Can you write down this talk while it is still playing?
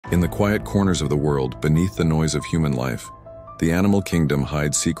In the quiet corners of the world, beneath the noise of human life, the animal kingdom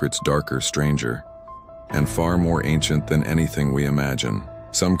hides secrets darker, stranger, and far more ancient than anything we imagine.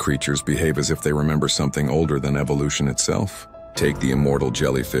 Some creatures behave as if they remember something older than evolution itself. Take the immortal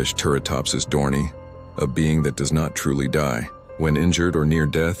jellyfish Turritopsis dohrnii, a being that does not truly die. When injured or near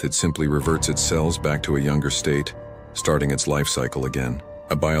death, it simply reverts its cells back to a younger state, starting its life cycle again.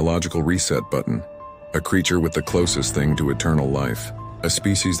 A biological reset button, a creature with the closest thing to eternal life, a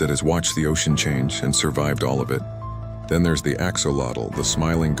species that has watched the ocean change and survived all of it. Then there's the axolotl, the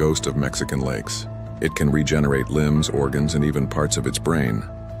smiling ghost of Mexican lakes. It can regenerate limbs, organs, and even parts of its brain,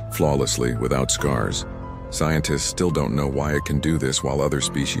 flawlessly, without scars. Scientists still don't know why it can do this while other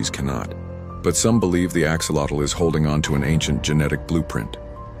species cannot. But some believe the axolotl is holding on to an ancient genetic blueprint,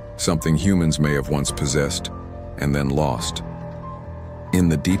 something humans may have once possessed and then lost. In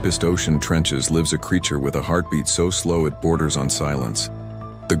the deepest ocean trenches lives a creature with a heartbeat so slow it borders on silence,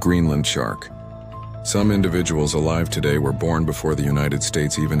 the Greenland shark. Some individuals alive today were born before the United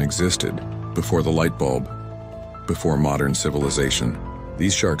States even existed, before the light bulb, before modern civilization.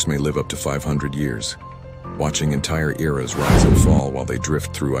 These sharks may live up to 500 years, watching entire eras rise and fall while they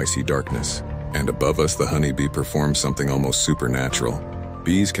drift through icy darkness. And above us, the honeybee performs something almost supernatural.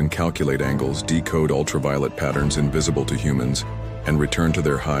 Bees can calculate angles, decode ultraviolet patterns invisible to humans, and return to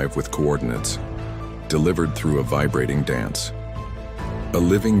their hive with coordinates, delivered through a vibrating dance. A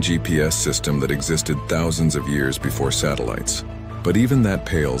living GPS system that existed thousands of years before satellites. But even that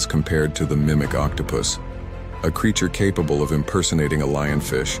pales compared to the mimic octopus, a creature capable of impersonating a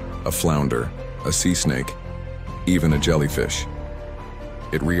lionfish, a flounder, a sea snake, even a jellyfish.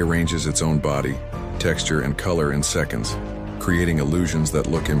 It rearranges its own body, texture, and color in seconds, creating illusions that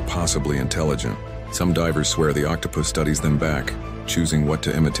look impossibly intelligent. Some divers swear the octopus studies them back, choosing what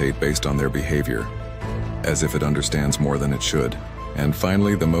to imitate based on their behavior, as if it understands more than it should. And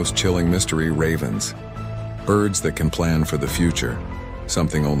finally, the most chilling mystery, ravens. Birds that can plan for the future,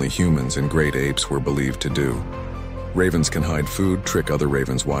 something only humans and great apes were believed to do. Ravens can hide food, trick other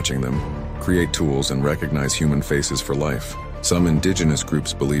ravens watching them, create tools, and recognize human faces for life. Some indigenous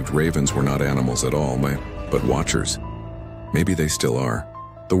groups believed ravens were not animals at all, but watchers. Maybe they still are.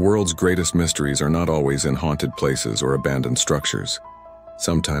 The world's greatest mysteries are not always in haunted places or abandoned structures.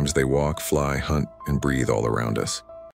 Sometimes they walk, fly, hunt, and breathe all around us.